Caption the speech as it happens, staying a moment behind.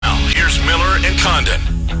Condon.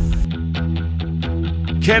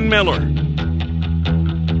 Ken Miller.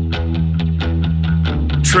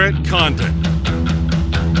 Trent Condon.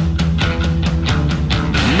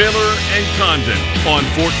 Miller and Condon on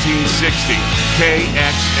 1460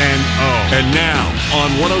 KXNO. And now on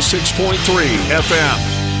 106.3 FM.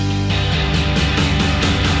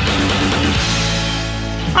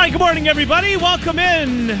 Hi, good morning, everybody. Welcome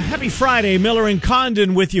in. Happy Friday. Miller and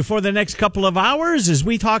Condon with you for the next couple of hours as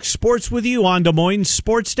we talk sports with you on Des Moines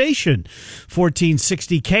Sports Station.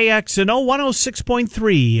 1460 KXNO,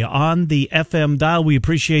 106.3 on the FM dial. We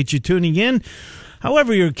appreciate you tuning in.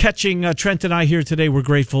 However you're catching Trent and I here today, we're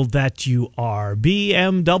grateful that you are.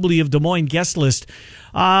 BMW of Des Moines guest list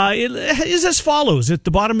it is as follows. At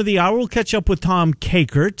the bottom of the hour, we'll catch up with Tom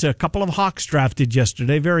Kakert. A couple of Hawks drafted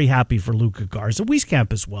yesterday. Very happy for Luka Garza.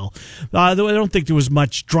 Wieskamp as well. Though I don't think there was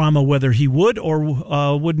much drama whether he would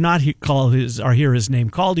or would not hear his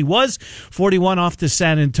name called. He was 41 off to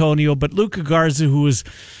San Antonio, but Luka Garza, who was...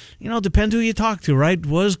 depends who you talk to, right?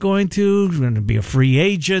 Was going to be a free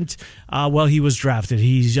agent. He was drafted.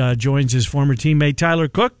 He joins his former teammate Tyler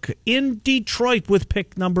Cook in Detroit with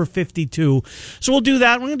pick number 52. So we'll do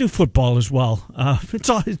that. We're going to do football as well.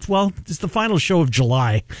 It's the final show of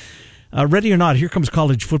July. Ready or not, here comes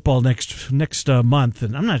college football next month,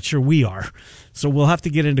 and I'm not sure we are. So we'll have to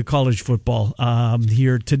get into college football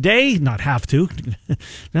here today. Not have to.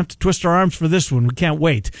 Have to twist our arms for this one. We can't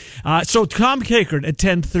wait. So Tom Kakert at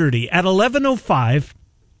 10:30. At 11:05,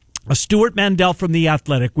 Stuart Mandel from The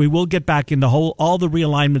Athletic. We will get back into all the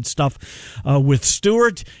realignment stuff with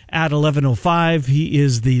Stuart at 11:05. He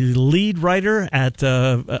is the lead writer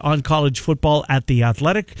on college football at The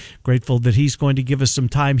Athletic. Grateful that he's going to give us some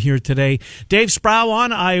time here today. Dave Sproul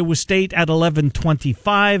on Iowa State at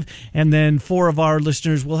 11:25. And then four of our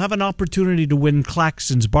listeners will have an opportunity to win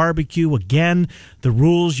Claxon's Barbecue. Again, the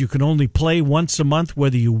rules, you can only play once a month,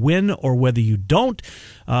 whether you win or whether you don't.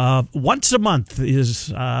 Once a month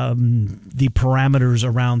is the parameters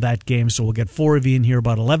around that game. So we'll get four of you in here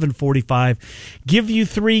about 11:45. Give you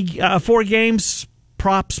four games,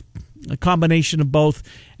 props, a combination of both.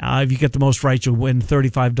 If you get the most right, you'll win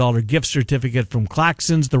 $35 gift certificate from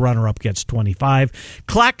Claxons. The runner-up gets $25.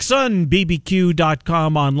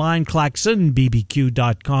 ClaxonBBQ.com online.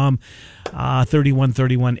 ClaxonBBQ.com.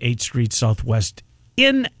 3131 8th Street Southwest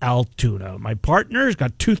in Altoona. My partner's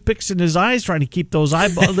got toothpicks in his eyes, trying to keep those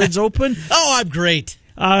eyelids open. Oh, I'm great.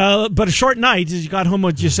 But a short night, as you got home,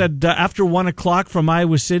 you said after 1 o'clock from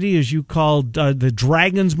Iowa City, as you called the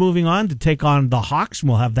Dragons moving on to take on the Hawks. And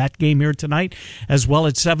we'll have that game here tonight as well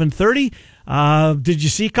at 7:30. Did you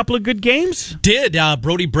see a couple of good games? Did.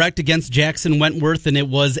 Brody Brecht against Jackson Wentworth, and it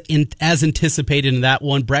was as anticipated in that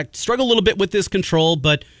one. Brecht struggled a little bit with his control,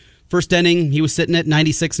 but first inning, he was sitting at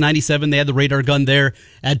 96, 97. They had the radar gun there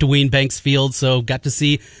at Dwayne Banks Field, so got to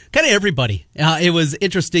see kind of everybody. It was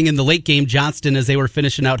interesting in the late game, Johnston, as they were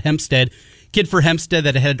finishing out Hempstead. Kid for Hempstead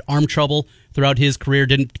that had arm trouble throughout his career,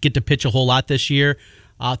 didn't get to pitch a whole lot this year.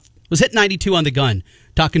 Was hit 92 on the gun.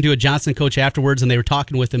 Talking to a Johnston coach afterwards, and they were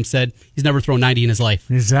talking with him, said he's never thrown 90 in his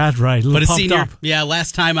life. Is that right? But a senior,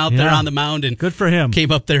 last time out there on the mound, and good for him.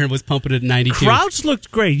 Came up there and was pumping it at 92. Crowds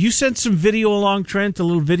looked great. You sent some video along, Trent, a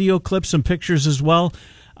little video clip, some pictures as well.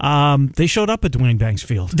 They showed up at Dwayne Banks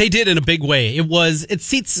Field. They did in a big way. It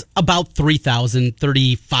seats about 3,000,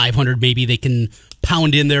 3,500 maybe. They can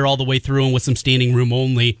pound in there all the way through and with some standing room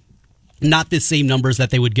only. Not the same numbers that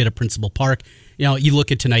they would get at Principal Park. You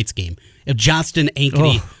look at tonight's game. If Johnston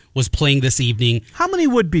Ankeny was playing this evening, how many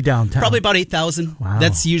would be downtown? Probably about 8,000. Wow.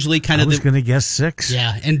 That's usually kind of. I was going to guess 6.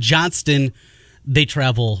 Yeah, and Johnston, they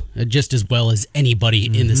travel just as well as anybody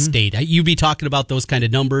in the state. You'd be talking about those kind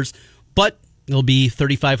of numbers, but there'll be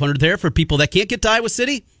 3,500 there for people that can't get to Iowa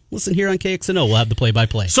City. Listen here on KXNO. We'll have the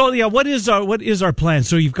play-by-play. So, what is our plan?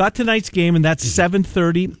 So you've got tonight's game, and that's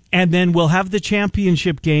 7:30, and then we'll have the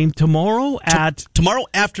championship game tomorrow tomorrow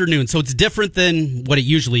afternoon. So it's different than what it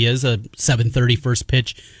usually is, a 7:30 first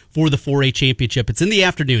pitch for the 4A championship. It's in the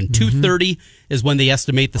afternoon. 2:30 is when they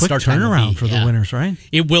estimate the start time will be. Turnaround for the winners, right?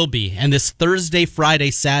 It will be. And this Thursday,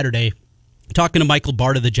 Friday, Saturday, talking to Michael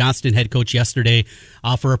Barta, the Johnston head coach, yesterday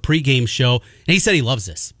for a pregame show, and he said he loves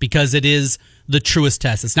this because it is the truest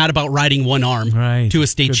test. It's not about riding one arm to a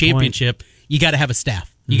state championship. You got to have a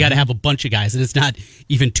staff. You got to have a bunch of guys, and it's not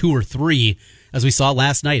even 2 or 3. As we saw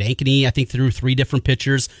last night, Ankeny, I think, threw 3 different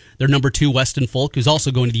pitchers. Their number 2, Weston Folk, who's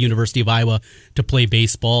also going to the University of Iowa to play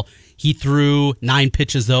baseball. He threw 9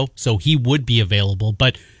 pitches, though, so he would be available.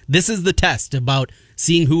 But this is the test about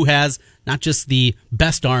seeing who has not just the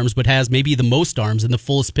best arms, but has maybe the most arms and the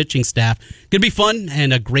fullest pitching staff. Going to be fun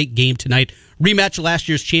and a great game tonight. Rematch of last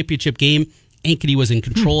year's championship game Ankeny was in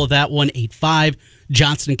control of that one, 8-5.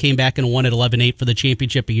 Johnston came back and won at 11-8 for the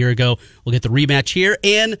championship a year ago. We'll get the rematch here.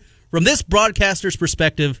 And from this broadcaster's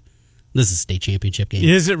perspective, this is a state championship game.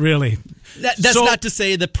 Is it really? That's not to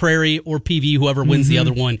say that Prairie or PV, whoever wins the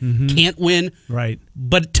other one, can't win. Right.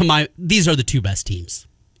 But these are the two best teams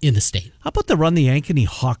in the state. How about the run the Ankeny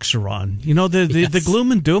Hawks are on? You know, the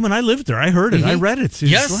gloom and doom, and I lived there. I heard it. I read it.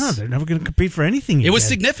 Yes. Wow, they're never going to compete for anything It again. was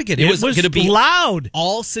significant. It was going to be loud.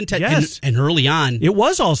 All Centennial. Yes. And early on, It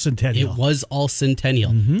was all Centennial. it was all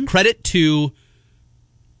Centennial. Credit to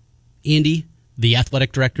Andy, the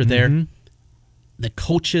athletic director there, the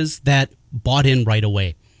coaches that bought in right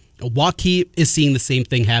away. Hawkeye is seeing the same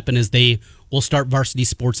thing happen as they will start varsity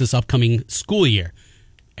sports this upcoming school year.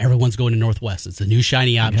 Everyone's going to Northwest. It's the new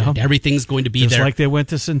shiny object. Yeah. Everything's going to be Just there. like they went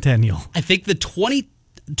to Centennial. I think the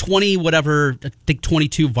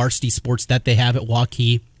 22 varsity sports that they have at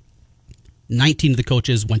Hawkeye, 19 of the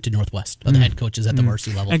coaches went to Northwest, the head coaches at the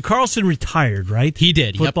varsity level. And Carlson retired, right? He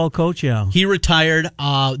did. Football coach, yeah. He retired.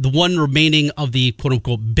 The one remaining of the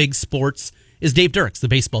quote-unquote big sports is Dave Dirks, the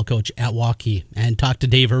baseball coach at Hawkeye. And talked to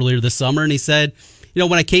Dave earlier this summer, and he said,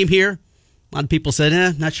 when I came here, a lot of people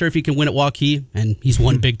said, not sure if he can win at Hawkeye, and he's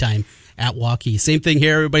won big time at Hawkeye. Same thing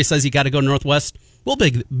here. Everybody says you got to go to Northwest. We'll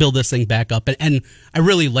build this thing back up. And I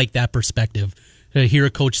really like that perspective, to hear a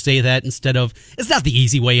coach say that instead of, it's not the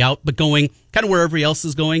easy way out, but going kind of where everybody else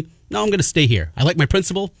is going. No, I'm going to stay here. I like my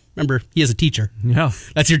principal. Remember, he is a teacher. Yeah.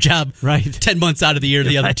 That's your job. Right. 10 months out of the year,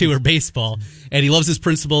 the other two are baseball. And he loves his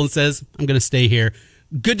principal and says, I'm going to stay here.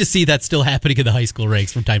 Good to see that still happening in the high school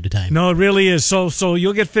ranks from time to time. No, it really is. So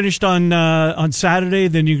you'll get finished on Saturday,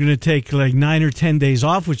 then you're going to take like 9 or 10 days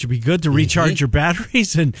off, which would be good to recharge your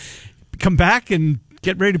batteries and come back and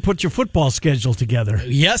get ready to put your football schedule together.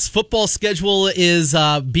 Yes, football schedule is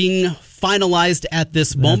being finalized at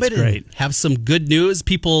this moment. That's great. And have some good news.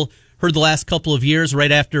 People heard the last couple of years,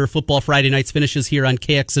 right after football Friday nights finishes here on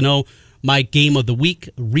KXNO, my game of the week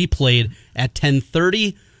replayed at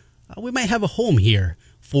 10:30. We might have a home here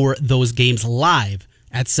for those games live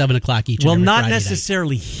at 7 o'clock each and every not Friday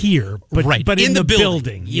necessarily here, but, right. but in the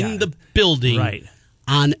building. In the building. Right.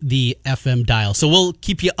 On the FM dial. So we'll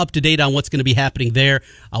keep you up to date on what's going to be happening there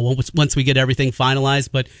once we get everything finalized.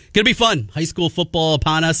 But going to be fun. High school football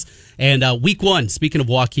upon us. And week one, speaking of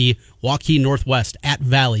Hawkeye Northwest at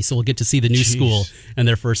Valley. So we'll get to see the new school and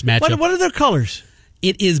their first matchup. What are their colors?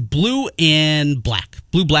 It is blue and black.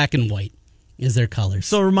 Blue, black, and white is their colors.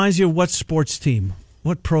 So it reminds you of what sports team?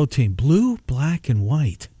 What pro team? Blue, black, and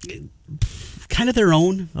white. Kind of their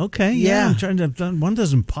own. Okay, yeah. I'm trying to. One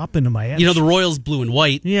doesn't pop into my head. The Royals blue and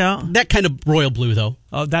white. Yeah. That kind of royal blue, though.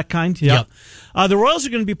 Oh, that kind? Yeah. Yep. The Royals are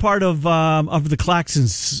going to be part of the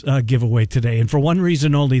Claxons giveaway today, and for one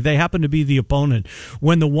reason only. They happen to be the opponent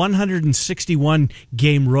when the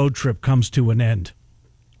 161-game road trip comes to an end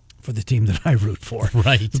for the team that I root for.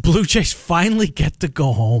 Right. The Blue Jays finally get to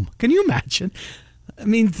go home. Can you imagine? I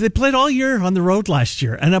mean, they played all year on the road last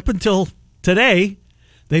year, and up until today,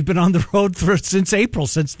 they've been on the road since April,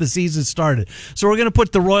 since the season started. So we're going to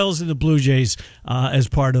put the Royals and the Blue Jays as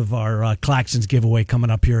part of our Claxons giveaway coming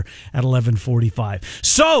up here at 11:45.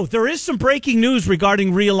 So there is some breaking news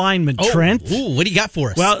regarding realignment, Trent. Ooh, what do you got for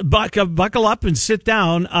us? Well, buckle up and sit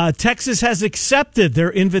down. Texas has accepted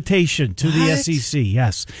their invitation to the SEC.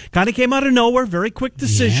 Yes. Kind of came out of nowhere. Very quick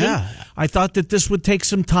decision. Yeah. I thought that this would take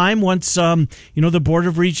some time once, the Board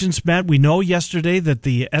of Regents met. We know yesterday that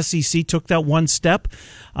the SEC took that one step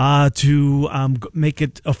to make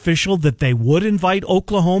it official that they would invite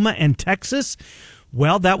Oklahoma and Texas.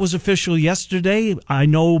 Well, that was official yesterday. I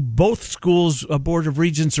know both schools' Board of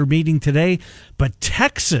Regents are meeting today, but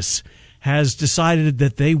Texas has decided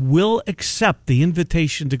that they will accept the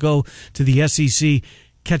invitation to go to the SEC,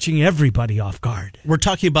 catching everybody off guard. We're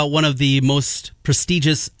talking about one of the most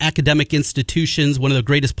prestigious academic institutions, one of the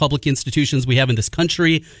greatest public institutions we have in this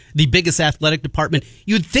country, the biggest athletic department.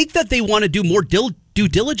 You'd think that they want to do more due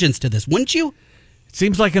diligence to this, wouldn't you? It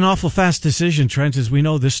seems like an awful fast decision, Trent. As we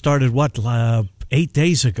know, this started, 8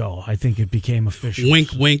 days ago, I think it became official. Wink,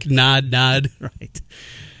 wink, nod, nod. Right.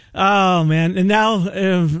 Oh, man. And now,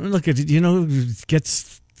 look at it, it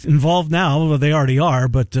gets involved now. Well, they already are,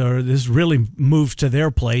 but this really moves to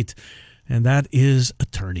their plate, and that is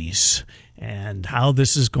attorneys. And how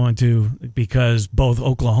this is going to, because both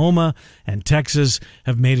Oklahoma and Texas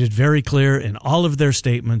have made it very clear in all of their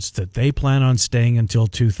statements that they plan on staying until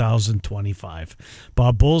 2025.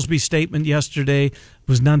 Bob Bowlesby's statement yesterday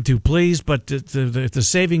was none too pleased, but the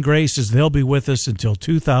saving grace is they'll be with us until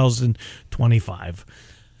 2025.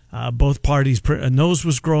 Both parties' nose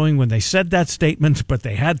was growing when they said that statement, but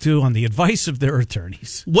they had to on the advice of their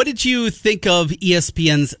attorneys. What did you think of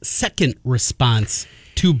ESPN's second response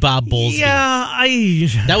to Bob Bowles? Yeah,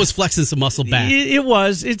 that was flexing some muscle back. It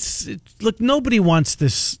was. Look, nobody wants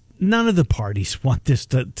this. None of the parties want this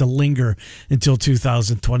to linger until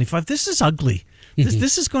 2025. This is ugly.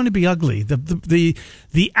 This is going to be ugly.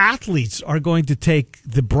 The athletes are going to take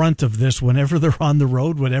the brunt of this whenever they're on the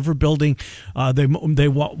road, whatever building they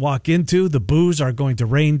walk into. The boos are going to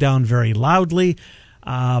rain down very loudly.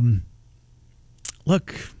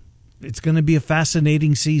 Look, it's going to be a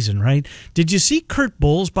fascinating season, right? Did you see Kurt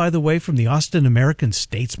Bowles, by the way, from the Austin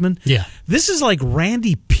American-Statesman? Yeah. This is like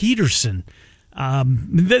Randy Peterson.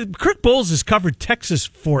 Kurt Bowles has covered Texas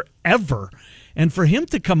forever. And for him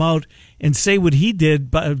to come out and say what he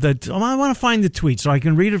did, I want to find the tweet so I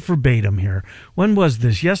can read it verbatim here. When was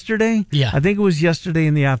this? Yesterday? Yeah. I think it was yesterday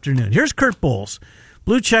in the afternoon. Here's Kurt Bowles.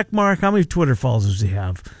 Blue check mark. How many Twitter followers does he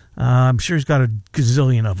have? I'm sure he's got a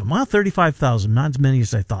gazillion of them. Well, 35,000. Not as many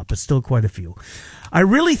as I thought, but still quite a few. I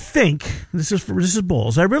really think, this is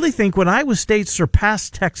Bowles, I really think when Iowa State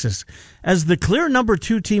surpassed Texas as the clear number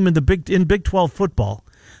 2 team in Big 12 football,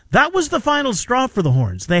 that was the final straw for the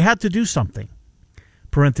Horns. They had to do something.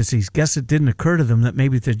 Parentheses, guess it didn't occur to them that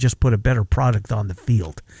maybe they'd just put a better product on the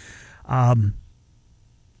field. Iowa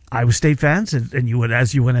State fans, and you would,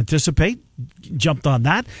 as you would anticipate, jumped on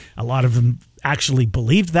that. A lot of them actually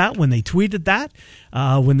believed that when they tweeted that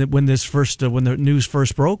when the news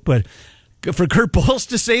first broke. But for Kurt Bowles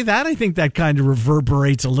to say that, I think that kind of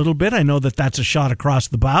reverberates a little bit. I know that that's a shot across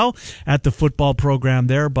the bow at the football program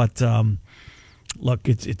there, but. Look,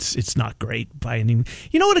 it's not great by any means.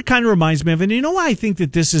 You know what it kind of reminds me of? And you know why I think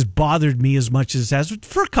that this has bothered me as much as it has?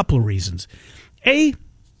 For a couple of reasons. A,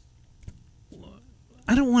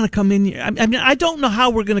 I don't want to come in here. I mean, I don't know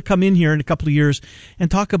how we're going to come in here in a couple of years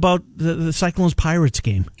and talk about the Cyclones-Pirates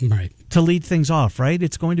game. Right. To lead things off, right?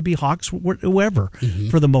 It's going to be Hawks, whoever,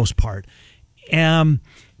 for the most part.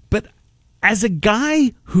 But as a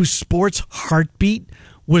guy whose sports heartbeat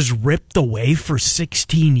was ripped away for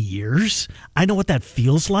 16 years. I know what that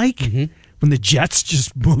feels like when the Jets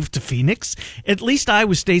just moved to Phoenix. At least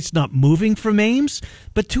Iowa State's not moving from Ames,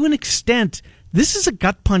 but to an extent, this is a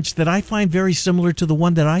gut punch that I find very similar to the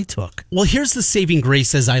one that I took. Well, here's the saving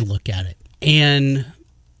grace as I look at it. And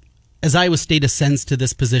as Iowa State ascends to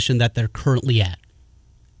this position that they're currently at,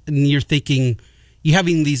 and you're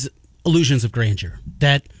having these illusions of grandeur,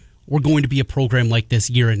 that we're going to be a program like this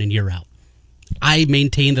year in and year out. I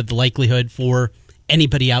maintain that the likelihood for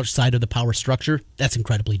anybody outside of the power structure, that's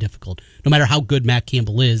incredibly difficult. No matter how good Matt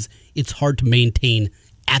Campbell is, it's hard to maintain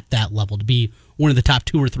at that level, to be one of the top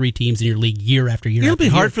 2 or 3 teams in your league year after year. It'll be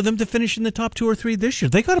hard for them to finish in the top 2 or 3 this year.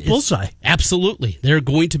 They got a bullseye. Absolutely. They're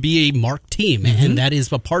going to be a marked team, and that is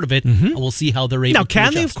a part of it. And we'll see how they're able to Now, can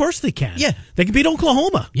adjust. they? Of course they can. Yeah. They can beat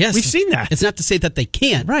Oklahoma. Yes. We've seen that. It's not to say that they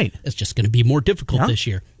can't. Right. It's just going to be more difficult this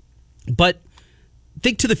year. But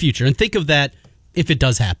think to the future and think of that if it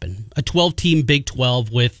does happen. A 12-team Big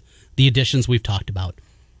 12 with the additions we've talked about.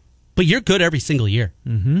 But you're good every single year.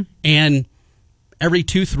 And every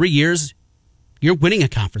 2-3 years, you're winning a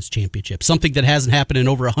conference championship, something that hasn't happened in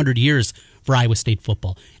over 100 years for Iowa State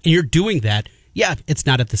football. And you're doing that. Yeah, it's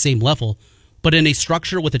not at the same level, but in a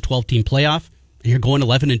structure with a 12-team playoff, and you're going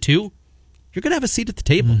 11-2, you're going to have a seat at the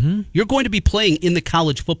table. You're going to be playing in the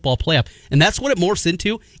college football playoff. And that's what it morphs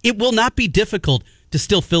into. It will not be difficult to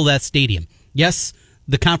still fill that stadium. Yes,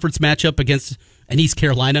 the conference matchup against an East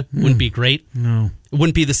Carolina wouldn't be great. No. It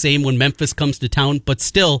wouldn't be the same when Memphis comes to town. But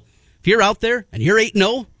still, if you're out there and you're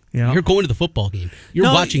 8-0, you're going to the football game.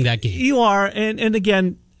 You're watching that game. You are. And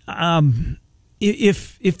again,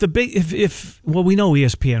 if we know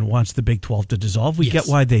ESPN wants the Big 12 to dissolve. We get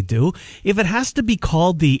why they do. If it has to be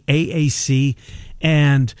called the AAC,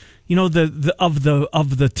 and of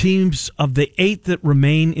the teams of the 8 that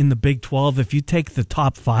remain in the Big 12, if you take the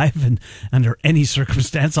top 5, and under any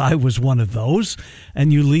circumstance I was one of those,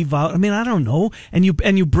 and you leave out, I don't know, and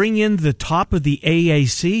you bring in the top of the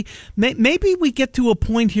AAC, maybe we get to a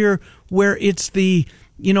point here where it's the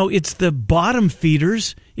bottom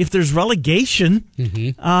feeders. If there's relegation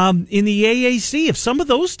in the AAC, if some of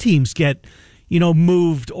those teams get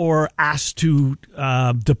moved or asked to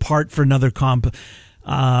depart for another conference,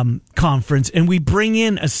 and we bring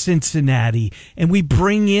in a Cincinnati, and we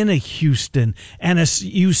bring in a Houston and a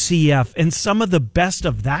UCF, and some of the best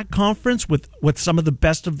of that conference with some of the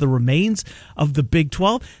best of the remains of the Big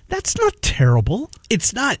 12, that's not terrible.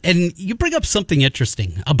 It's not. And you bring up something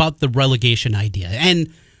interesting about the relegation idea.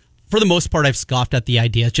 And for the most part, I've scoffed at the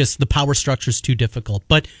idea. It's just the power structure is too difficult.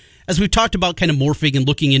 But as we've talked about kind of morphing and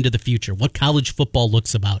looking into the future, what college football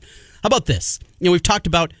looks about. How about this? We've talked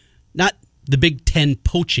about not the Big Ten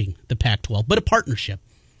poaching the Pac-12, but a partnership.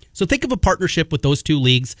 So think of a partnership with those two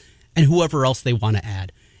leagues and whoever else they want to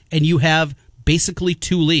add. And you have basically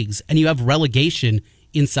two leagues, and you have relegation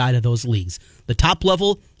inside of those leagues. The top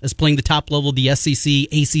level is playing the top level of the SEC,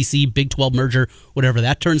 ACC, Big 12 merger, whatever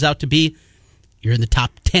that turns out to be. You're in the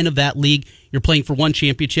top 10 of that league. You're playing for one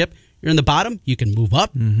championship. You're in the bottom. You can move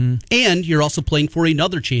up. Mm-hmm. And you're also playing for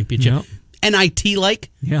another championship. Yep. NIT-like.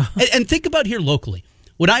 Yeah. And think about here locally.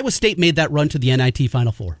 When Iowa State made that run to the NIT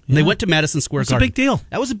Final Four, and they went to Madison Square Garden. It's a big deal.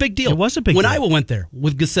 That was a big deal. It was a big when deal. Iowa went there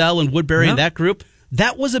with Gasell and Woodbury and that group,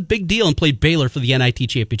 that was a big deal, and played Baylor for the NIT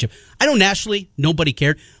championship. I know nationally, nobody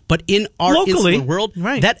cared, but in our locally, insular world,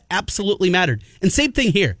 that absolutely mattered. And same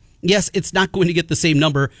thing here. Yes, it's not going to get the same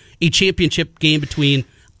number. A championship game between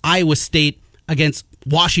Iowa State against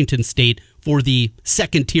Washington State for the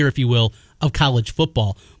second tier, if you will, of college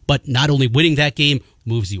football. But not only winning that game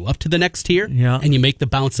moves you up to the next tier, and you make the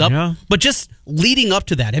bounce up, but just leading up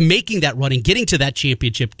to that and making that run and getting to that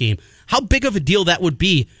championship game, how big of a deal that would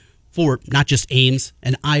be for not just Ames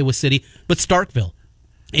and Iowa City, but Starkville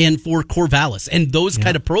and for Corvallis and those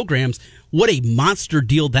kind of programs. What a monster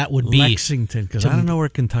deal that would be. Lexington, because I don't know where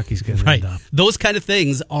Kentucky's going to end up. Those kind of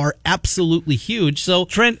things are absolutely huge. So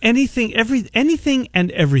Trent, anything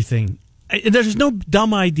and everything. There's no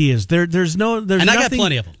dumb ideas. There's nothing. I got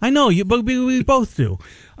plenty of them. I know you, but we both do.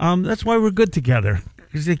 That's why we're good together.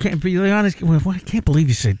 Because they can't be honest. Well, I can't believe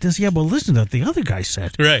you said this. Yeah, well, listen to what the other guy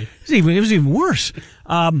said. Right. It was even worse.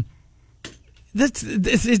 That's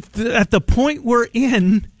at the point we're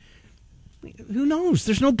in. Who knows?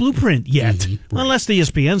 There's no blueprint yet, unless the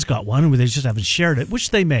ESPN's got one, and they just haven't shared it,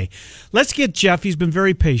 which they may. Let's get Jeff. He's been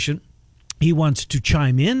very patient. He wants to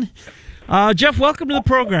chime in. Jeff, welcome to the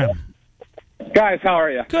program. Guys, how are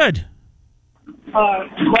you? Good. Well,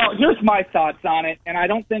 here's my thoughts on it, and I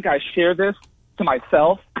don't think I share this to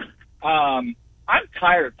myself. I'm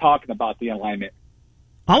tired of talking about the alignment.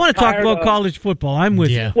 I want to talk about college football. I'm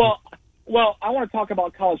with you. Well, I want to talk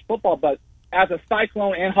about college football, but as a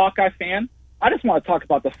Cyclone and Hawkeye fan, I just want to talk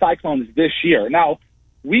about the Cyclones this year. Now,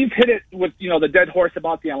 we've hit it with, the dead horse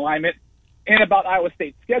about the alignment and about Iowa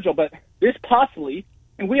State's schedule, but this possibly,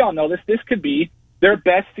 and we all know this could be their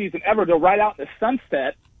best season ever. To ride out in the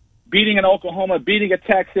sunset, beating an Oklahoma, beating a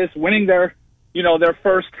Texas, winning their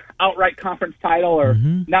first outright conference title, or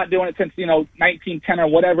not doing it since, 1910 or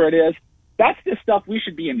whatever it is. That's the stuff we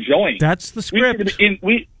should be enjoying. That's the script.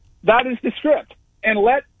 That is the script. And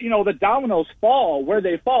let, the dominoes fall where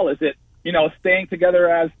they fall. Is it, staying together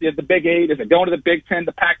as the Big Eight? Is it going to the Big Ten,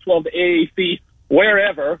 the Pac-12, the AAC,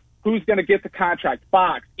 wherever? Who's going to get the contract?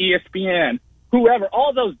 Fox, ESPN, whoever.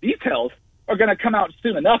 All those details are going to come out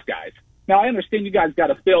soon enough, guys. Now, I understand you guys got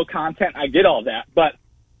to fill content. I get all that. But,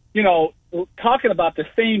 talking about the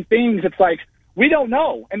same things, it's like we don't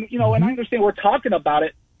know. And, and I understand we're talking about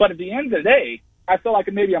it. But at the end of the day, I feel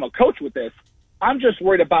like maybe I'm a coach with this. I'm just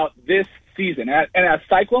worried about this season. And as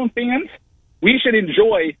Cyclone fans, we should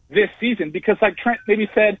enjoy this season because, like Trent maybe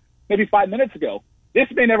said 5 minutes ago, this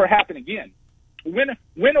may never happen again.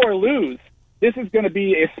 Win or lose, this is going to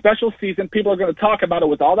be a special season. People are going to talk about it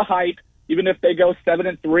with all the hype, even if they go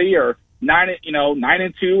 7-3 or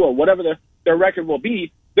 9-2 or whatever their record will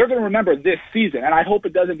be. They're going to remember this season, and I hope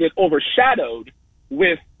it doesn't get overshadowed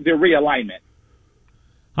with the realignment.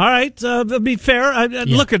 All right, that'll be fair.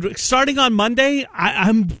 Look, starting on Monday, I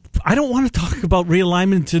don't want to talk about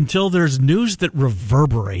realignment until there's news that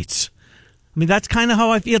reverberates. I mean, that's kind of how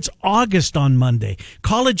I feel. It's August on Monday.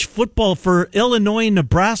 College football for Illinois and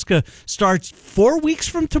Nebraska starts 4 weeks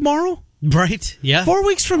from tomorrow. Right, yeah. 4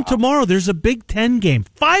 weeks from tomorrow, there's a Big Ten game.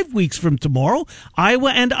 5 weeks from tomorrow,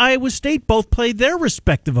 Iowa and Iowa State both play their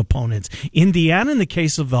respective opponents. Indiana in the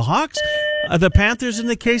case of the Hawks, the Panthers in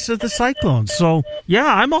the case of the Cyclones. So, yeah,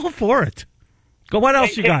 I'm all for it. Go. What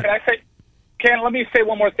else you got? Ken, let me say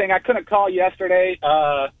one more thing. I couldn't call yesterday.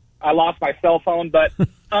 I lost my cell phone. But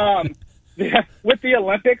with the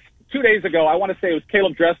Olympics, 2 days ago, I want to say it was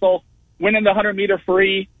Caleb Dressel winning the 100-meter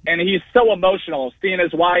free, and he's so emotional, seeing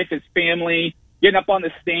his wife, his family, getting up on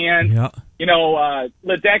the stand. Yeah.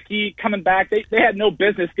 Ledecky coming back. They had no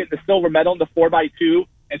business getting the silver medal in the 4x2,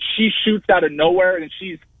 and she shoots out of nowhere, and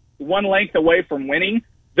she's one length away from winning.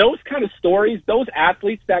 Those kind of stories, those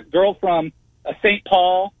athletes, that girl from St.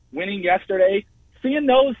 Paul winning yesterday, seeing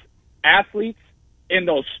those athletes in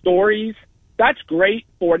those stories, that's great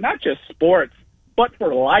for not just sports, but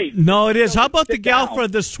for life. No, it is. How about the gal for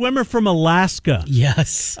the swimmer from Alaska?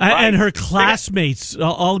 Yes. And her classmates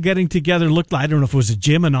all getting together. Looked like, I don't know if it was a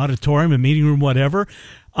gym, an auditorium, a meeting room, whatever.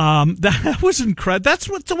 That was incredible. That's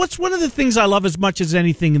what's one of the things I love as much as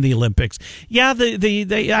anything in the Olympics. Yeah,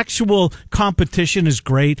 the actual competition is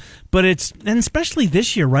great, but and especially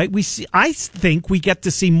this year, right? I think we get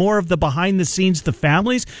to see more of the behind the scenes, the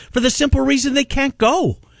families, for the simple reason they can't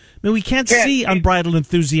go. I mean, we can't see unbridled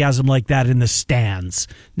enthusiasm like that in the stands.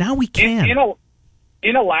 Now we can.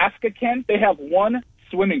 In Alaska, Ken, they have one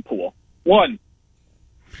swimming pool. One.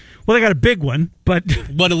 Well, they got a big one, but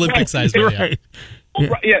one Olympic-sized one, right. Yeah.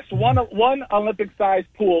 Yes, one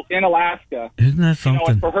Olympic-sized pool in Alaska. Isn't that something?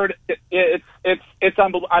 And for her, it's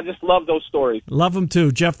unbelievable. I just love those stories. Love them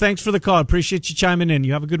too, Jeff. Thanks for the call. Appreciate you chiming in.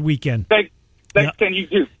 You have a good weekend. Thanks, Ken. You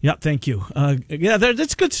too. Yeah, thank you.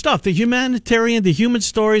 That's good stuff. The human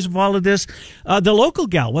stories of all of this. The local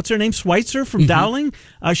gal, what's her name? Schweitzer from Dowling.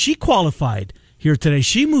 She qualified here today.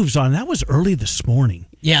 She moves on. That was early this morning.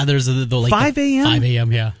 Yeah, there's the 5 a.m. 5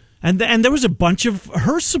 a.m. Yeah. And there was a bunch of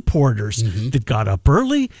her supporters that got up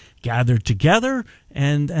early, gathered together,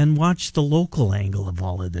 and watched the local angle of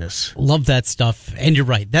all of this. Love that stuff. And you're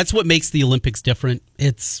right. That's what makes the Olympics different.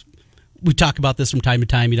 We talk about this from time to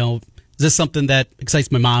time. Is this something that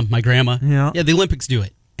excites my mom, my grandma? Yeah, the Olympics do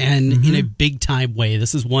it. And in a big time way.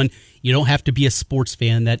 This is one you don't have to be a sports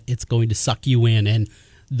fan that it's going to suck you in. And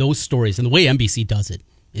those stories and the way NBC does it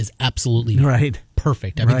is absolutely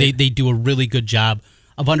perfect. I mean, they do a really good job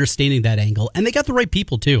of understanding that angle. And they got the right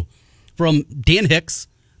people, too. From Dan Hicks,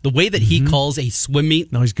 the way that he calls a swim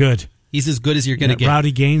meet. No, he's good. He's as good as you're going to get.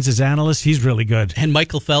 Rowdy Gaines, as analyst, he's really good. And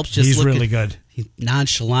Michael Phelps he's really good. He's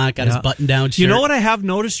nonchalant, got his button-down shirt. You know what I have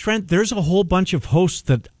noticed, Trent? There's a whole bunch of hosts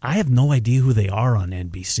that I have no idea who they are on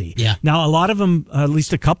NBC. Yeah. Now, a lot of them, at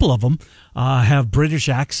least a couple of them, have British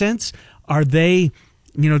accents. Are they,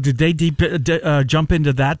 did they jump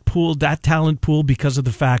into that pool, that talent pool, because of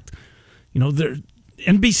the fact, they're...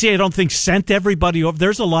 NBC, I don't think, sent everybody over.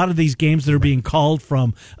 There's a lot of these games that are being called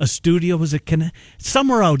from a studio. Was it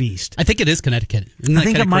somewhere out east? I think it is Connecticut. Isn't that I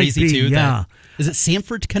think kind it of might crazy be, too? Yeah. Is it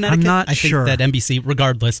Sanford, Connecticut? I'm not sure. I think that NBC,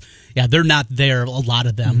 regardless, they're not there, a lot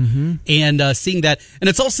of them. And seeing that, and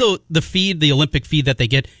it's also the Olympic feed that they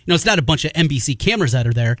get. It's not a bunch of NBC cameras that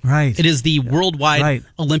are there. Right. It is the worldwide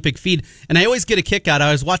Olympic feed. And I always get a kick out.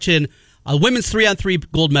 I was watching a women's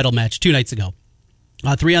 3-on-3 gold medal match 2 nights ago.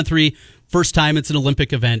 3-on-3. First time it's an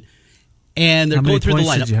Olympic event, and they're going through the lineup.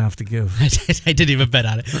 How many points did you have to give? I didn't even bet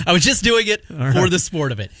on it. I was just doing it for the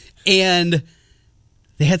sport of it. And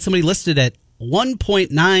they had somebody listed at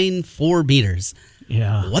 1.94 meters.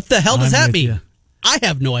 Yeah. What the hell does that mean? You. I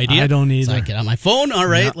have no idea. I don't either. So I get on my phone. All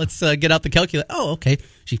right, let's get out the calculator. Oh, okay.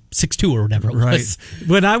 She's 6'2" or whatever it was.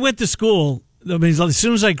 When I went to school, as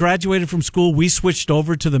soon as I graduated from school, we switched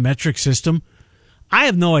over to the metric system. I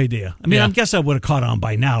have no idea. I mean, I guess I would have caught on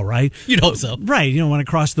by now, right? You'd hope so. Right. When I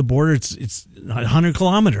cross the border, it's 100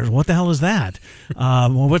 kilometers. What the hell is that?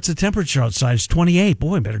 Well, what's the temperature outside? It's 28.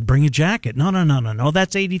 Boy, I better bring a jacket. No.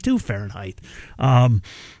 That's 82 Fahrenheit.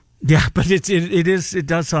 Yeah, but it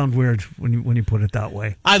does sound weird when you put it that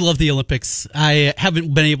way. I love the Olympics. I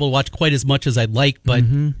haven't been able to watch quite as much as I'd like,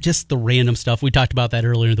 but just the random stuff. We talked about that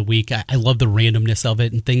earlier in the week. I love the randomness of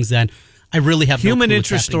it and things that I really have human no clue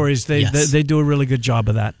interest stories. They do a really good job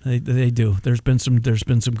of that. They do. There's been some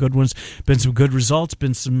good ones. Been some good results.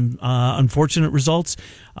 Been some unfortunate results.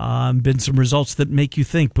 Been some results that make you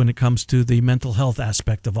think when it comes to the mental health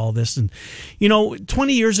aspect of all this. And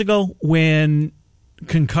 20 years ago when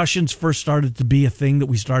concussions first started to be a thing that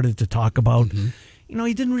we started to talk about,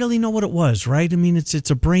 you didn't really know what it was, right? I mean, it's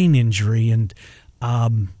a brain injury and.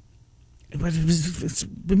 It's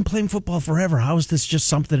been playing football forever. How is this just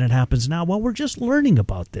something that happens now? Well, we're just learning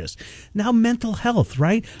about this. Now, mental health,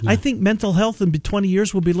 right? Yeah. I think mental health in 20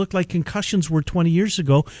 years will look like concussions were 20 years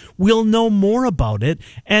ago. We'll know more about it,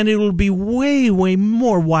 and it will be way, way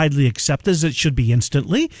more widely accepted as it should be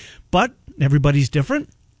instantly. But everybody's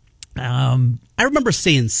different. I remember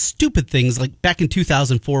saying stupid things like back in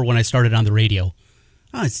 2004 when I started on the radio.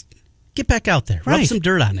 Get back out there. Rub some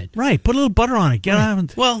dirt on it. Right. Put a little butter on it. Get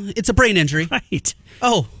out. Well, it's a brain injury. Right.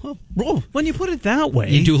 Oh. When you put it that way.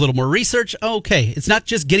 You do a little more research. Okay. It's not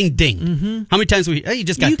just getting dinged. How many times you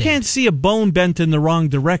just got dinged? You can't see a bone bent in the wrong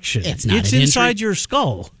direction. It's not It's inside your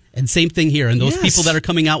skull. And same thing here. And those people that are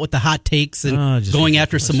coming out with the hot takes and going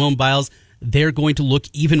after Simone Biles, they're going to look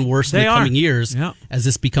even worse in the coming years as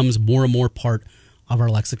this becomes more and more part of our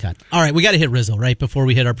lexicon. All right. We got to hit Rizzo, right, before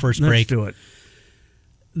we hit our first break. Let's do it.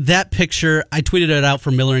 That picture, I tweeted it out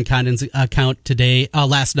from Miller and Condon's account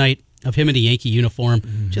last night of him in a Yankee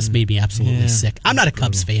uniform. Just made me absolutely sick. I'm not a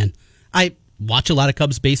Cubs fan. I watch a lot of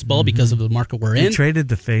Cubs baseball because of the market we're in. He traded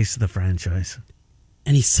the face of the franchise.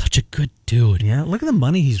 And he's such a good dude. Yeah, look at the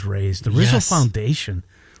money he's raised. The Rizzo Foundation.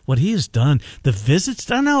 what he has done. The visits,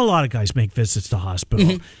 I know a lot of guys make visits to hospital.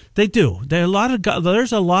 Mm-hmm. They do.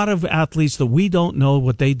 There's a lot of athletes that we don't know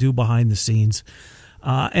what they do behind the scenes.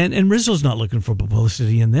 And Rizzo's not looking for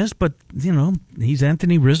publicity in this, but, he's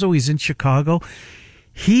Anthony Rizzo. He's in Chicago.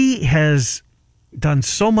 He has done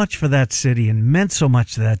so much for that city and meant so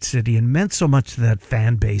much to that city and meant so much to that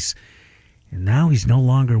fan base. And now he's no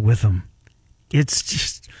longer with them.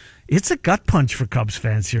 It's a gut punch for Cubs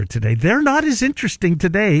fans here today. They're not as interesting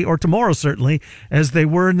today, or tomorrow certainly, as they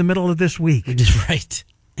were in the middle of this week. Right.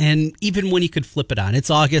 And even when you could flip it on, it's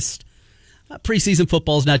August. Preseason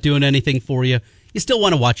football's not doing anything for you. You still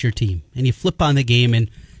want to watch your team. And you flip on the game and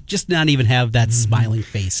just not even have that smiling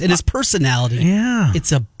face. And his personality,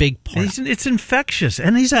 it's a big part. It's infectious.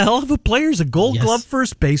 And he's a hell of a player. He's a Gold Glove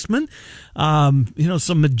first baseman.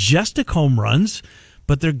 Some majestic home runs.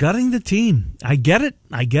 But they're gutting the team. I get it.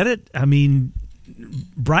 I mean,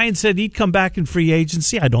 Brian said he'd come back in free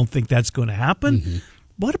agency. I don't think that's going to happen. Mm-hmm.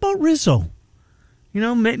 What about Rizzo?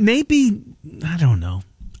 Maybe, I don't know.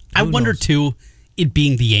 I wonder, too, it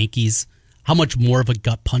being the Yankees, how much more of a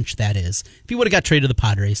gut punch that is. If he would have got traded to the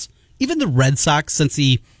Padres, even the Red Sox, since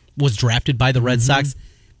he was drafted by the Red Sox,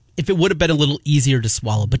 if it would have been a little easier to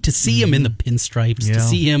swallow. But to see him in the pinstripes, to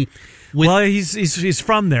see him... he's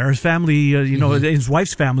from there. His family, his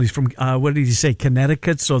wife's family's from, what did he say,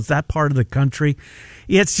 Connecticut, so it's that part of the country.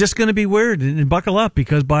 It's just going to be weird, and buckle up,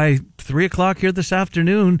 because by 3 o'clock here this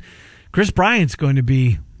afternoon, Chris Bryant's going to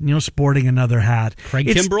be... sporting another hat. Craig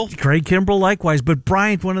Kimbrell likewise. But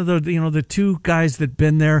Bryant, one of the two guys that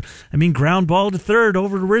been there. I mean, ground ball to third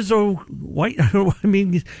over to Rizzo. White. I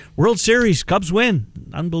mean, World Series, Cubs win.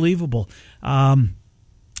 Unbelievable.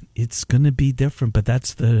 It's going to be different, but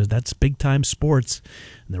that's big time sports.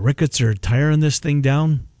 And the Ricketts are tearing this thing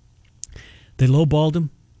down. They lowballed him.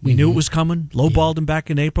 We knew it was coming. Lowballed him back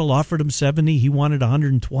in April, offered him 70. He wanted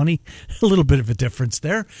 120. A little bit of a difference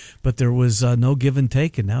there, but there was no give and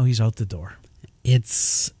take, and now he's out the door.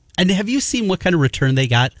 And have you seen what kind of return they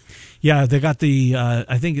got? Yeah, they got the,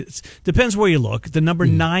 I think it depends where you look, the number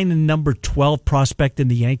 9 and number 12 prospect in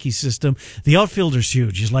the Yankee system. The outfielder's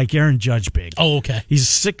huge. He's like Aaron Judge big. Oh, okay. He's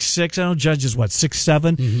 6'6". I know Judge is,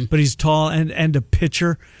 6'7", but he's tall and a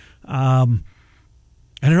pitcher.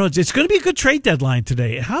 I don't know. It's going to be a good trade deadline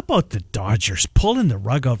today. How about the Dodgers pulling the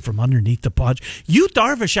rug out from underneath the Padres?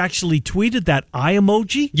 Darvish actually tweeted that eye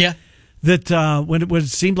emoji. Yeah. That when it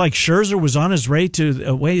seemed like Scherzer was on his way to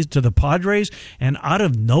the Padres, and out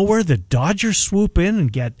of nowhere the Dodgers swoop in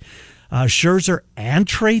and get Scherzer and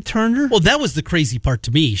Trey Turner. Well, that was the crazy part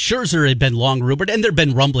to me. Scherzer had been long rumored, and there have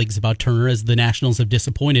been rumblings about Turner as the Nationals have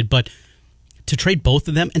disappointed. But to trade both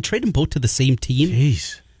of them and trade them both to the same team.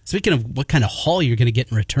 Jeez. Speaking of what kind of haul you're going to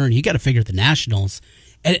get in return, you got to figure the Nationals.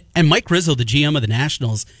 And Mike Rizzo, the GM of the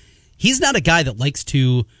Nationals, he's not a guy that likes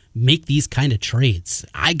to make these kind of trades.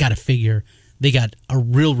 I got to figure they got a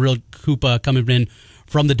real Koopa coming in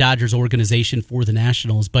from the Dodgers organization for the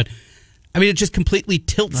Nationals. But, I mean, it just completely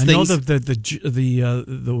tilts things. I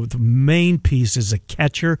know the main piece is a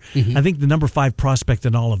catcher. Mm-hmm. I think the number 5 prospect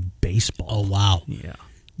in all of baseball. Oh, wow. Yeah.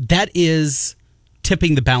 That is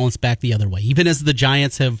tipping the balance back the other way. Even as the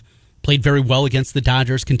Giants have played very well against the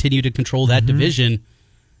Dodgers, continue to control that division,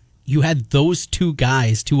 you had those two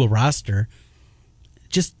guys to a roster,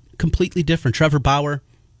 just completely different. Trevor Bauer's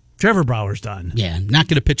done. Yeah, not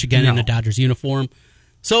going to pitch again in a Dodgers uniform.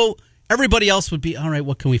 So everybody else would be, all right,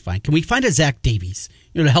 what can we find? Can we find a Zach Davies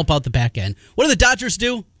to help out the back end? What do the Dodgers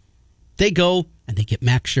do? They go and they get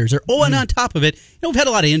Max Scherzer. Oh, and on top of it, we've had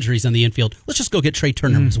a lot of injuries on the infield. Let's just go get Trey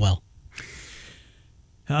Turner as well.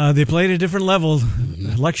 They played at a different level.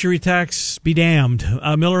 Luxury tax be damned.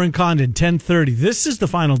 Miller and Condon, 10:30. This is the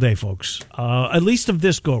final day, folks, at least of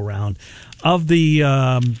this go-around, of the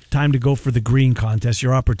time to go for the green contest,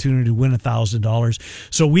 your opportunity to win $1,000.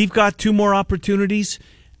 So we've got 2 more opportunities.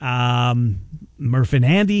 Murph and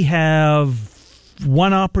Andy have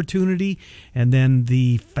 1 opportunity, and then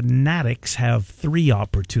the Fanatics have 3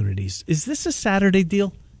 opportunities. Is this a Saturday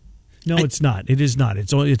deal? No, it's not. It is not.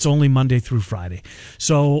 It's only Monday through Friday.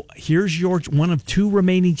 So here's your one of 2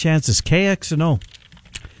 remaining chances. KXNO.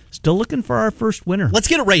 Still looking for our first winner. Let's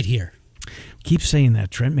get it right here. Keep saying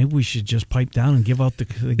that, Trent. Maybe we should just pipe down and give out the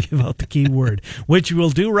key word, which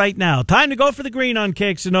we'll do right now. Time to go for the green on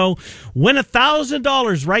KXNO. Win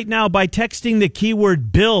 $1,000 right now by texting the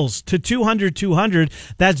keyword BILLS to 200-200.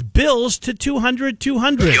 That's BILLS to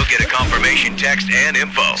 200-200. You'll get a confirmation text and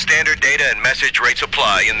info. Standard data and message rates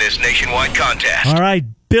apply in this nationwide contest. All right.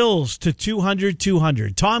 Bills to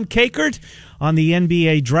 200-200. Tom Kakert on the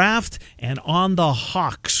NBA draft and on the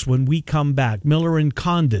Hawks when we come back. Miller and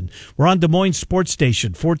Condon. We're on Des Moines Sports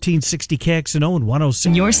Station, 1460 KXNO and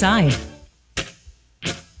 106. Your side.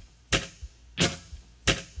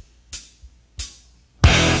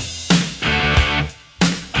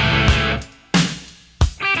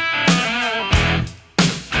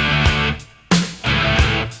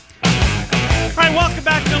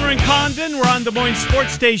 We're on Des Moines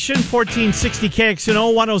Sports Station, 1460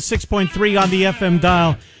 KXNO, 106.3 on the FM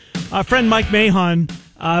dial. Our friend Mike Mahon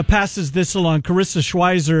passes this along. Carissa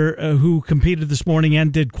Schweizer, who competed this morning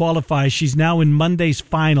and did qualify, she's now in Monday's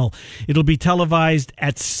final. It'll be televised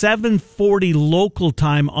at 7:40 local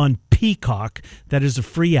time on Peacock. That is a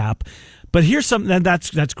free app. But here's something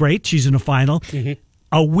that's great. She's in a final. Mm-hmm.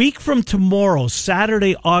 A week from tomorrow,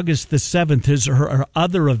 Saturday, August the 7th, is her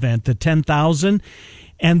other event, the 10,000.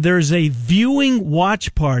 And there's a viewing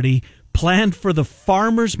watch party planned for the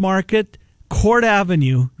Farmers Market, Court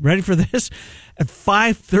Avenue. Ready for this? At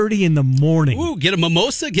 5:30 in the morning. Ooh, get a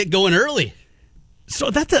mimosa, get going early. So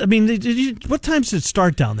what time does it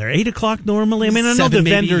start down there? 8 o'clock normally? I mean, I know the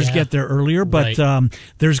vendors get there earlier, but right.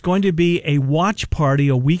 There's going to be a watch party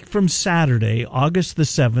a week from Saturday, August the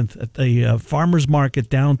 7th, at the Farmers Market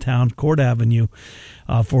downtown, Court Avenue,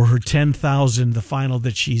 for her 10,000, the final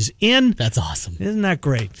that she's in. That's awesome. Isn't that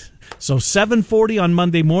great? So 7:40 on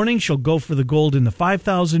Monday morning, she'll go for the gold in the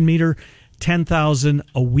 5,000 meter, 10,000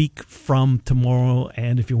 a week from tomorrow.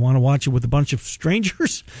 And if you want to watch it with a bunch of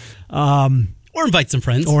strangers, or invite some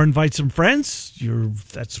friends.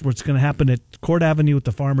 That's what's going to happen at Court Avenue at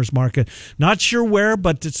the Farmers Market. Not sure where,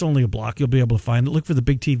 but it's only a block. You'll be able to find it. Look for the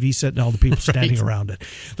big TV set and all the people standing around it.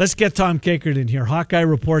 Let's get Tom Kakert in here,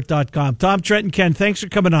 HawkeyeReport.com. Tom, Trent, and Ken, thanks for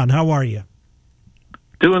coming on. How are you?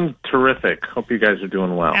 Doing terrific. Hope you guys are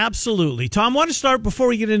doing well. Absolutely. Tom, I want to start before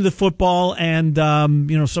we get into the football and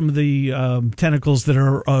some of the tentacles that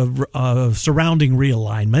are surrounding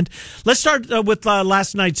realignment. Let's start with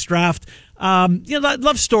last night's draft. I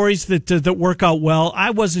love stories that work out well.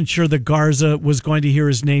 I wasn't sure that Garza was going to hear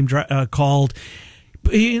his name called.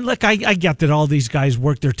 Look, I get that all these guys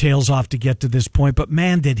worked their tails off to get to this point, but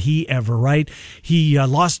man, did he ever, right? He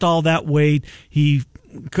lost all that weight. He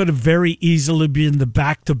could have very easily been the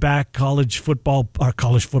back-to-back college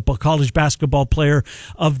basketball player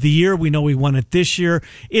of the year. We know he won it this year.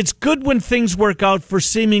 It's good when things work out for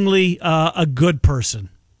seemingly a good person.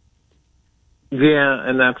 Yeah,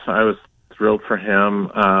 and I was thrilled for him.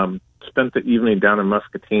 Spent the evening down in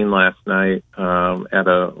Muscatine last night at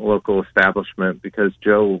a local establishment because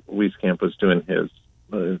Joe Wieskamp was doing his.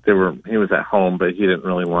 He was at home, but he didn't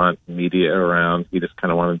really want media around. He just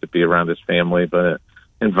kind of wanted to be around his family, but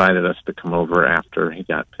invited us to come over after he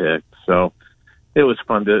got picked. So it was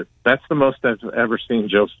fun that's the most I've ever seen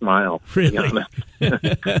Joe smile. Really?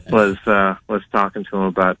 was talking to him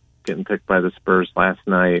about getting picked by the Spurs last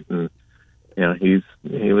night, and he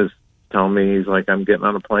was telling me, he's like, I'm getting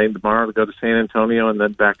on a plane tomorrow to go to San Antonio and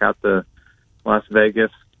then back out to Las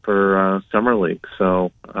Vegas for Summer League.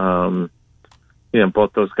 So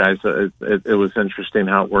both those guys, it was interesting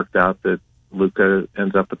how it worked out that Luka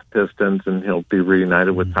ends up with the Pistons and he'll be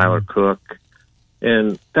reunited with Tyler Cook.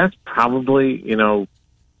 And that's probably,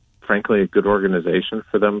 frankly, a good organization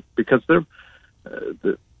for them because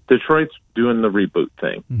Detroit's doing the reboot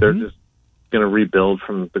thing. Mm-hmm. They're just going to rebuild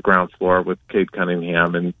from the ground floor with Cade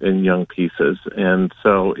Cunningham and young pieces. And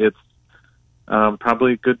so it's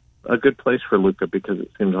probably a good place for Luka because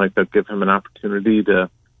it seems like they'll give him an opportunity to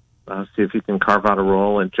see if he can carve out a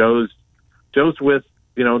role. And Joe's with,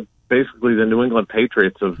 basically the New England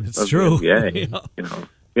Patriots of the NBA.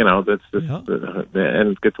 Yeah. That's just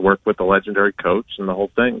and get to work with the legendary coach and the whole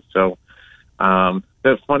thing. So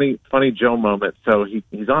the funny Joe moment. So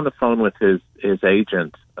he's on the phone with his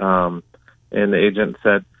agent, and the agent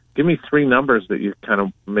said, "Give me 3 numbers that you kind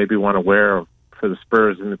of maybe want to wear for the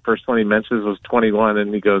Spurs." And the first one he mentions was 21,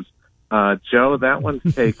 and he goes, "Joe, that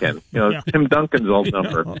one's taken." Tim Duncan's old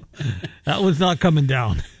number. That was not coming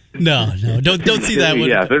down. No, don't see that one.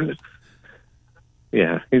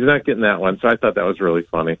 Yeah, he's not getting that one. So I thought that was really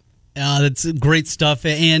funny. That's great stuff.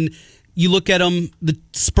 And you look at them, the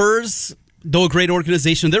Spurs, though a great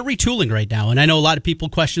organization, they're retooling right now. And I know a lot of people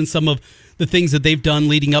question some of the things that they've done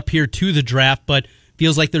leading up here to the draft, but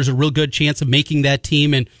feels like there's a real good chance of making that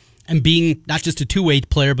team and being not just a two-way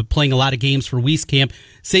player, but playing a lot of games for Wieskamp.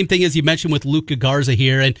 Same thing as you mentioned with Luka Garza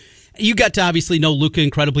here. And you got to obviously know Luka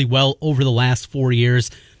incredibly well over the last 4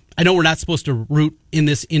 years. I know we're not supposed to root in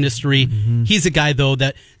this industry. Mm-hmm. He's a guy, though,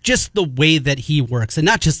 that just the way that he works, and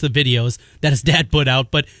not just the videos that his dad put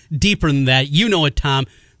out, but deeper than that, you know it, Tom,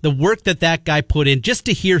 the work that guy put in, just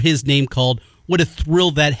to hear his name called, what a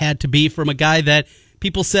thrill that had to be from a guy that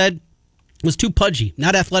people said was too pudgy,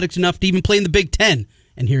 not athletic enough to even play in the Big Ten,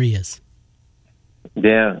 and here he is.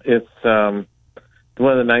 Yeah, it's one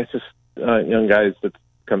of the nicest young guys that's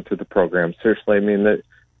come through the program. Seriously, I mean, that,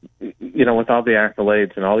 with all the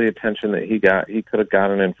accolades and all the attention that he got, he could have got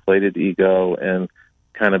an inflated ego and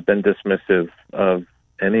kind of been dismissive of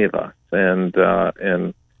any of us, and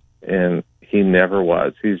he never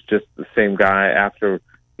was. He's just the same guy. After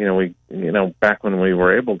back when we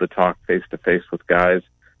were able to talk face to face with guys,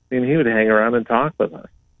 I mean, he would hang around and talk with us.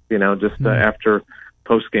 After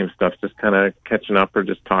post game stuff, just kind of catching up or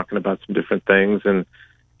just talking about some different things. And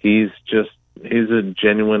he's a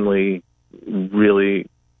genuinely really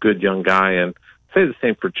good young guy. And I'd say the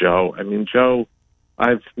same for Joe. I mean, Joe,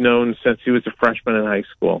 I've known since he was a freshman in high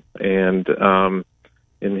school, and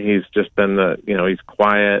he's just been he's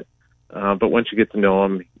quiet, but once you get to know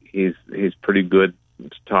him, he's pretty good to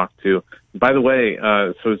talk to. By the way,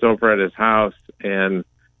 so I was over at his house, and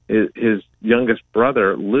his youngest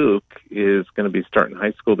brother, Luke, is going to be starting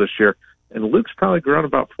high school this year. And Luke's probably grown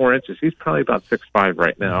about 4 inches. He's probably about 6'5"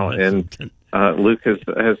 right now. And Luke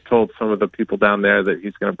has told some of the people down there that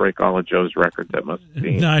he's going to break all of Joe's records at most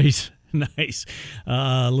be. Nice.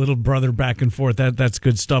 Little brother back and forth. That's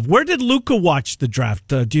good stuff. Where did Luca watch the draft?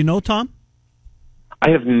 Do you know, Tom? I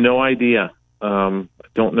have no idea. I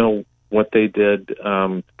don't know what they did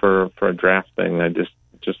for a draft thing. I just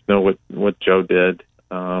know what Joe did.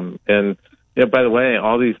 And by the way,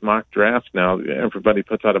 all these mock drafts now, everybody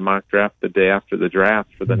puts out a mock draft the day after the draft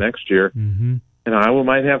for the next year. Mm-hmm. And Iowa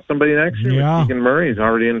might have somebody next year. Yeah. Keegan Murray is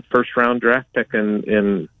already in first round draft pick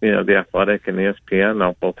in the Athletic and ESPN.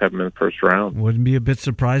 They'll both have him in the first round. Wouldn't be a bit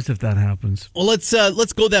surprised if that happens. Well, let's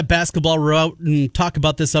go that basketball route and talk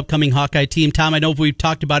about this upcoming Hawkeye team. Tom, I know we've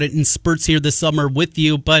talked about it in spurts here this summer with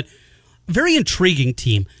you, but very intriguing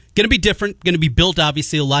team. Going to be different. Going to be built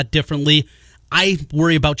obviously a lot differently. I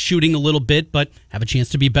worry about shooting a little bit, but have a chance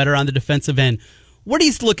to be better on the defensive end. Where do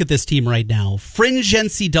you look at this team right now? Fringe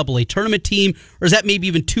NCAA tournament team, or is that maybe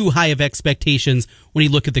even too high of expectations when you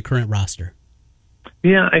look at the current roster?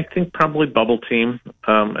 Yeah, I think probably bubble team,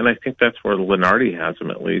 and I think that's where Lenardi has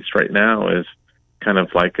them at least right now, is kind of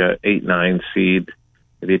like a 8-9 seed,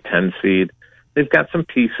 maybe a 10 seed. They've got some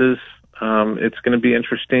pieces. It's going to be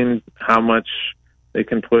interesting how much they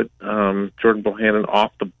can put Jordan Bohannon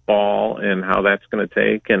off the ball and how that's going to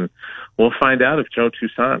take. And we'll find out if Joe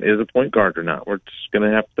Toussaint is a point guard or not. We're just going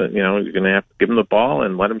to have to, you're going to have to give him the ball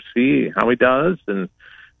and let him see how he does. And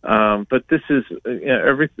but this is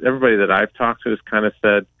everybody that I've talked to has kind of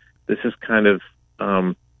said this is kind of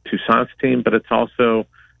Toussaint's team, but it's also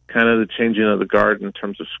kind of the changing of the guard in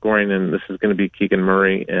terms of scoring. And this is going to be Keegan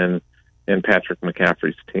Murray and Patrick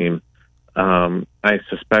McCaffrey's team. I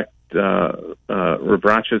suspect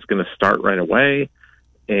Rebraca is going to start right away.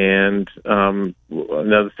 And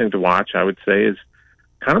another thing to watch, I would say, is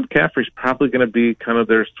Connor McCaffrey's probably going to be kind of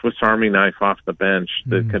their Swiss Army knife off the bench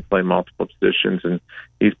that can play multiple positions. And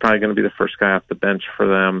he's probably going to be the first guy off the bench for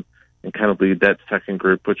them and kind of lead that second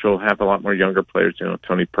group, which will have a lot more younger players,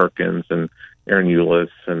 Tony Perkins and Aaron Eulis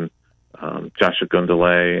and Joshua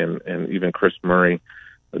Gundele and even Chris Murray.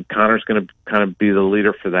 Connor's going to kind of be the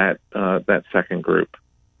leader for that second group.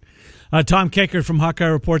 Tom Kakert from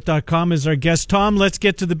HawkeyeReport.com is our guest. Tom, let's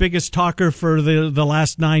get to the biggest talker for the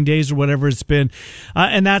last 9 days or whatever it's been,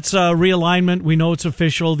 and that's realignment. We know it's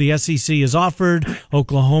official. The SEC has offered.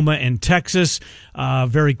 Oklahoma and Texas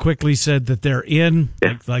very quickly said that they're in,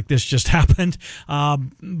 like this just happened,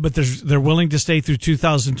 but they're willing to stay through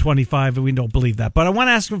 2025, and we don't believe that. But I want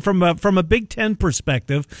to ask from a Big Ten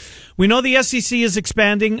perspective. We know the SEC is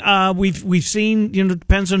expanding. We've seen,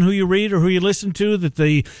 depends on who you read or who you listen to, that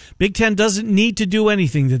the Big Ten doesn't need to do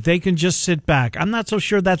anything, that they can just sit back. I'm not so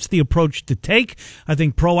sure that's the approach to take. I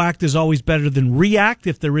think proact is always better than react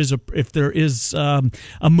if there is a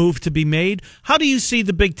move to be made. How do you see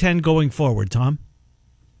the Big Ten going forward, Tom?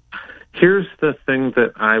 Here's the thing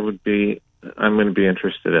that I'm going to be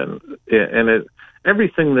interested in, and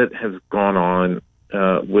everything that has gone on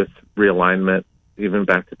with realignment, even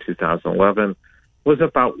back to 2011, was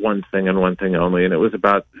about one thing and one thing only, and it was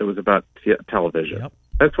about television. Yep.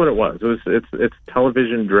 That's what it was. It's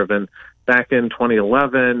television driven. Back in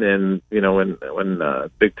 2011, and when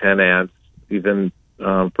Big Ten adds, even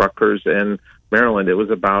Rutgers and Maryland, it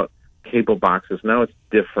was about cable boxes. Now it's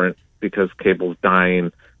different because cable's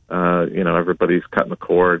dying. Everybody's cutting the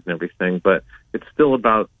cord and everything, but it's still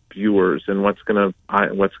about viewers and what's going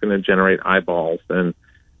to generate eyeballs. And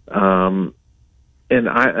the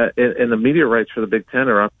media rights for the Big Ten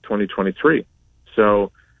are up 2023.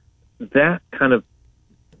 So that kind of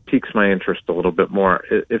piques my interest a little bit more.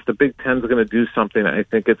 If the Big Ten's going to do something, I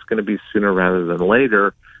think it's going to be sooner rather than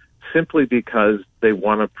later, simply because they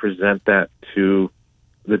want to present that to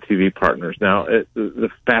the TV partners. Now, the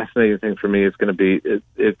fascinating thing for me is going to be,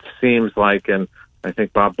 it seems like, and I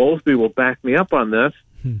think Bob Bowlesby will back me up on this,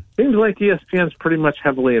 seems like ESPN's pretty much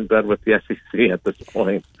heavily in bed with the SEC at this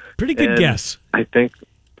point. Pretty good guess. I think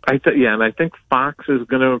Fox is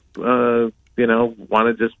going to, want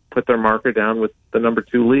to just put their marker down with the number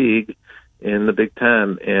 2 league in the Big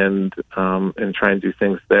Ten and try and do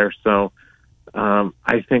things there. So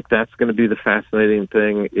I think that's going to be the fascinating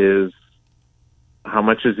thing, is how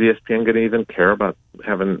much is ESPN going to even care about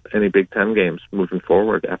having any Big Ten games moving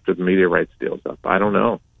forward after the media rights deal's up? I don't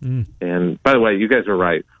know. And by the way, you guys are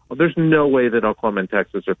right. Well, there's no way that Oklahoma and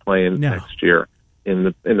Texas are playing next year in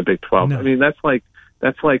the Big 12. No. I mean, that's like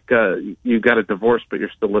you got a divorce, but you're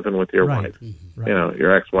still living with your wife,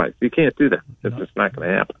 your ex-wife. You can't do that. It's just not going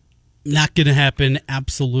to happen. Not going to happen,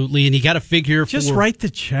 absolutely. And you got to figure, just write the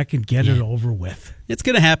check and get it over with. It's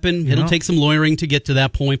going to happen. It'll take some lawyering to get to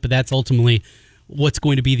that point, but that's ultimately what's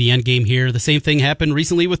going to be the end game here. The same thing happened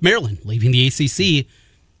recently with Maryland leaving the ACC.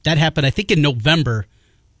 That happened, I think, in November.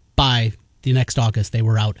 By the next August, they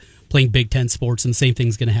were out playing Big Ten sports, and the same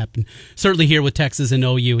thing's going to happen certainly here with Texas and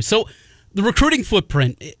OU. So the recruiting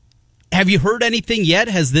footprint, have you heard anything yet?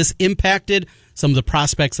 Has this impacted some of the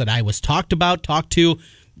prospects that I was talked to,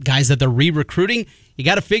 guys that they're re-recruiting? You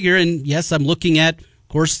got to figure, and yes, I'm looking at, of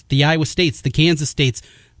course, the Iowa States, the Kansas States,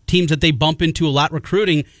 teams that they bump into a lot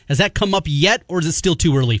recruiting. Has that come up yet, or is it still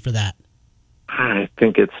too early for that? I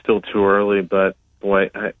think it's still too early, but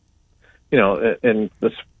boy, and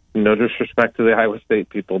this, no disrespect to the Iowa State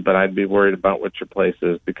people, but I'd be worried about what your place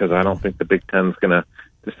is, because I don't think the Big Ten's going to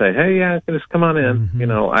say, hey, yeah, just come on in.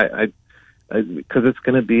 Because it's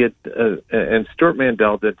going to be and Stuart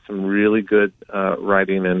Mandel did some really good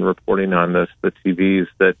writing and reporting on this, the TVs,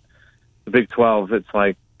 that the Big 12, it's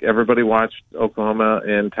like everybody watched Oklahoma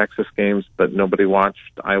and Texas games, but nobody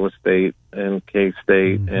watched Iowa State and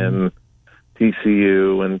K-State and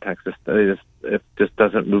TCU and Texas. It just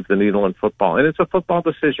doesn't move the needle in football. And it's a football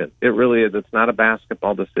decision. It really is. It's not a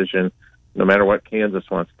basketball decision, no matter what Kansas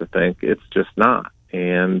wants to think. It's just not.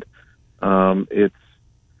 And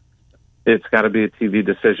it's got to be a TV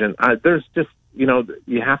decision. There's just,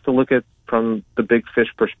 you have to look at from the big fish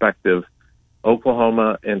perspective.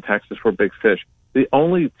 Oklahoma and Texas were big fish. The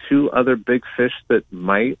only 2 other big fish that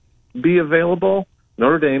might be available,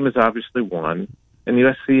 Notre Dame is obviously 1, and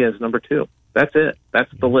USC is number 2. That's it.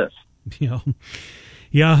 That's the list.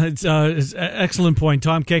 Yeah, it's an excellent point.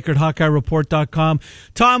 Tom Kakert, HawkeyeReport.com.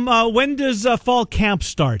 Tom, when does fall camp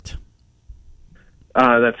start?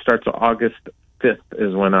 That starts August 5th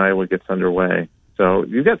is when Iowa gets underway. So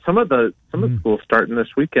you got some of the schools starting this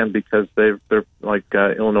weekend because they're like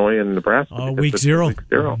Illinois and Nebraska. Week 0. Week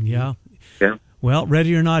 0. Yeah. Yeah. Well,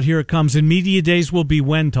 ready or not, here it comes. And media days will be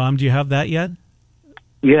when, Tom? Do you have that yet?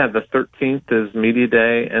 Yeah, the 13th is media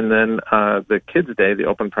day, and then the kids' day, the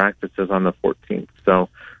open practice, is on the 14th. So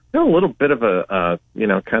a little bit of a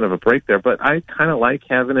kind of a break there, but I kind of like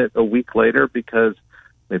having it a week later, because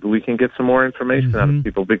maybe we can get some more information out of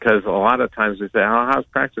people, because a lot of times we say, how's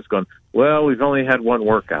practice going? Well, we've only had one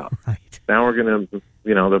workout. Right. Now we're going to,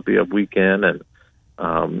 there'll be a weekend, and,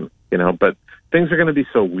 but things are going to be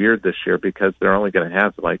so weird this year because they're only going to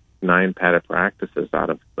have like 9 padded practices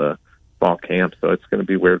out of the fall camp, so it's going to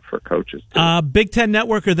be weird for coaches too. Big Ten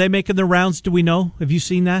Network, are they making the rounds? Do we know? Have you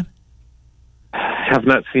seen that? I have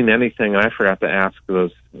not seen anything. I forgot to ask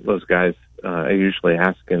those guys. I usually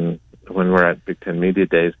ask when we're at Big Ten Media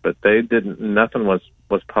Days, but they didn't. Nothing was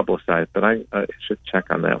publicized. But I should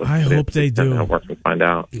check on that. I hope they do. Network and find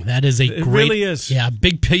out. That is it really is. Yeah,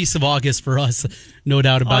 big piece of August for us, no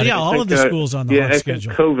doubt about it. Yeah, all of the schools on the hot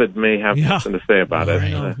schedule. COVID may have something to say about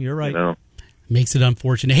it. You're right. Makes it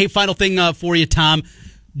unfortunate. Hey, final thing for you, Tom.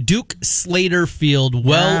 Duke Slater Field,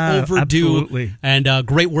 overdue. Absolutely. And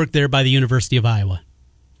great work there by the University of Iowa.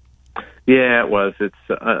 Yeah, it was. It's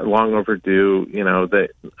long overdue.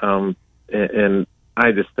 And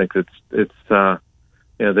I just think it's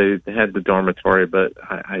they had the dormitory, but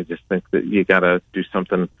I just think that you got to do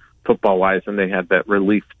something football wise. And they had that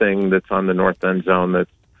relief thing that's on the north end zone that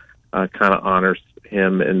kind of honors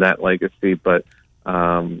him and that legacy. But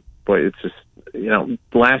boy, it's just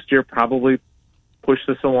last year probably pushed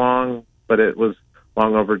this along, but it was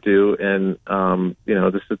long overdue. And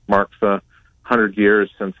this marks 100 years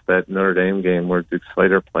since that Notre Dame game where Duke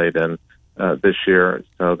Slater played in this year.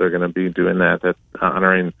 So they're going to be doing that. That's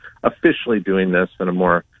officially doing this in a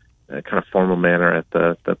more kind of formal manner at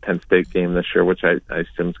the Penn State game this year, which I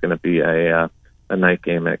assume is going to be a night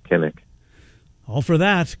game at Kinnick. All for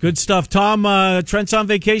that. Good stuff. Tom, Trent's on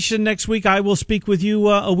vacation next week. I will speak with you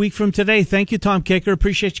a week from today. Thank you, Tom Kakert.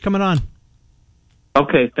 Appreciate you coming on.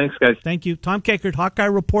 Okay, thanks, guys. Thank you. Tom Kakert,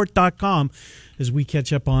 HawkeyeReport.com, as we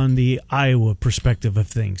catch up on the Iowa perspective of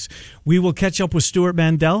things. We will catch up with Stuart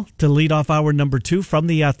Mandel to lead off hour number 2 from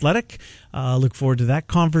The Athletic. Look forward to that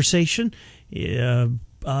conversation.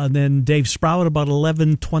 Then Dave Sprout about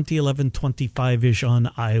 11:20, 11:25-ish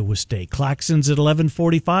on Iowa State. Claxons at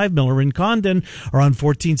 11:45. Miller and Condon are on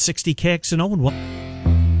 1460 KXNO.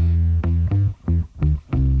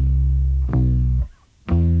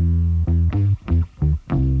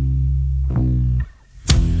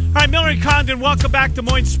 All right, Miller and Condon, welcome back to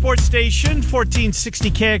Des Moines Sports Station,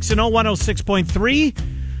 1460 KXNO, 106.3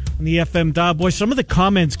 on the FM dial. Boy, some of the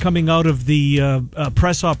comments coming out of the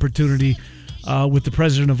press opportunity with the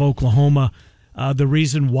president of Oklahoma, the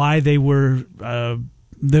reason why they wanted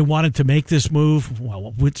to make this move,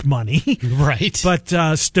 well, it's money. Right.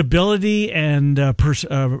 But stability and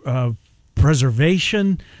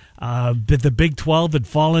preservation. The Big 12 had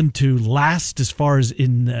fallen to last as far as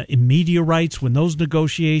in media rights when those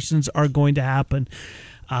negotiations are going to happen.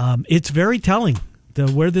 It's very telling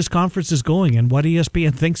where this conference is going and what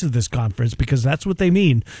ESPN thinks of this conference, because that's what they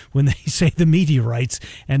mean when they say the media rights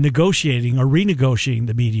and negotiating or renegotiating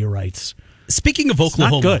the media rights. Speaking of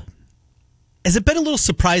Oklahoma, not good. Has it been a little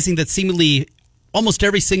surprising that seemingly almost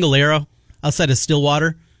every single arrow outside of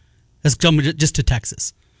Stillwater has come just to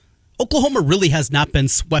Texas? Oklahoma really has not been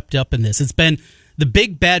swept up in this. It's been the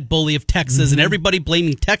big bad bully of Texas, and everybody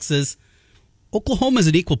blaming Texas. Oklahoma is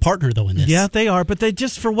an equal partner, though, in this. Yeah, they are, but they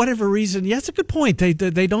just, for whatever reason, yeah, it's a good point. They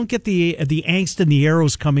don't get the angst and the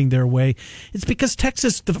arrows coming their way. It's because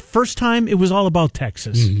Texas, the first time, it was all about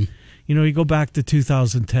Texas. Mm-hmm. You know, you go back to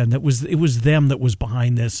 2010. It was them that was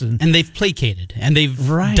behind this, and they've placated and they've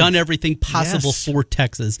done everything possible for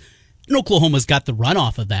Texas. And Oklahoma's got the run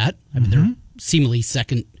off of that. I mean, they're seemingly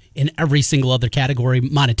second in every single other category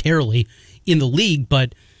monetarily in the league,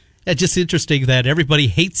 but it's just interesting that everybody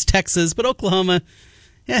hates Texas, but Oklahoma,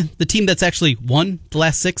 the team that's actually won the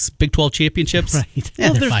last 6 Big 12 championships. Right.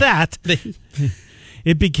 Well, there's that.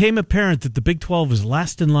 It became apparent that the Big 12 was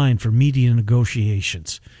last in line for media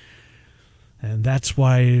negotiations. And that's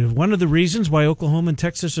why one of the reasons why Oklahoma and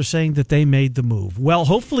Texas are saying that they made the move. Well,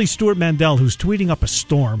 hopefully Stuart Mandel, who's tweeting up a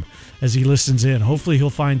storm as he listens in, hopefully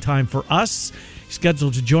he'll find time for us. He's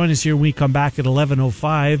scheduled to join us here when we come back at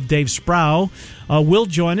 11:05. Dave Sproul will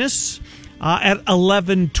join us at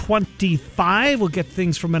 11:25. We'll get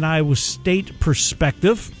things from an Iowa State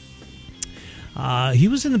perspective. He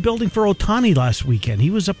was in the building for Ohtani last weekend.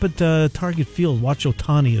 He was up at Target Field. Watch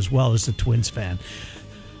Ohtani as well as a Twins fan.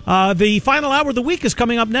 The final hour of the week is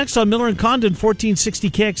coming up next on Miller and Condon, 1460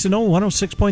 KXNO, 106.3.